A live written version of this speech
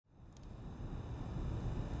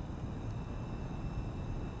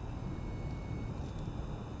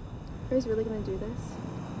You guys really gonna do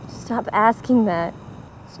this? Stop asking that.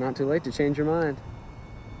 It's not too late to change your mind.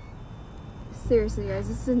 Seriously, guys,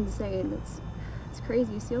 this is insane. It's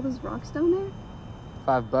crazy. You see all those rocks down there?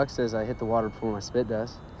 $5 says I hit the water before my spit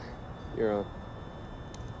does. You're on.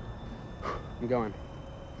 I'm going.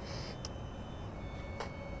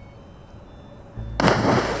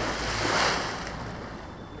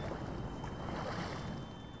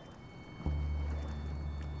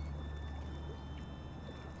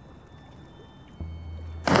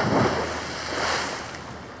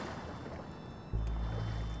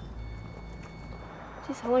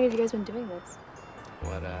 Jeez, how long have you guys been doing this?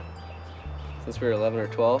 What, since we were 11 or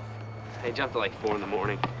 12? They jumped at like 4 in the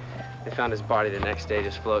morning. They found his body the next day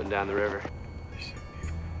just floating down the river.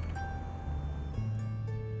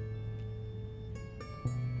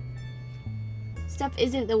 Stuff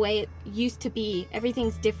isn't the way it used to be.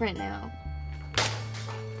 Everything's different now.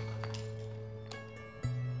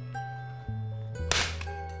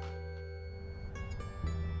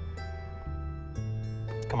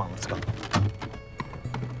 Come on, let's go.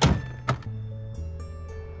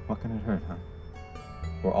 What can it hurt, huh?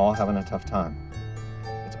 We're all having a tough time.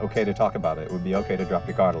 It's okay to talk about it. It would be okay to drop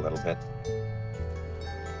your guard a little bit.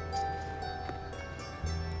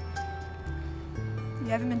 You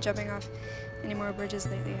haven't been jumping off any more bridges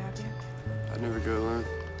lately, have you? I'd never go alone.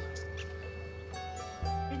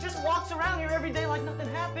 He just walks around here every day like nothing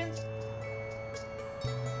happens.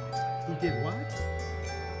 He did what?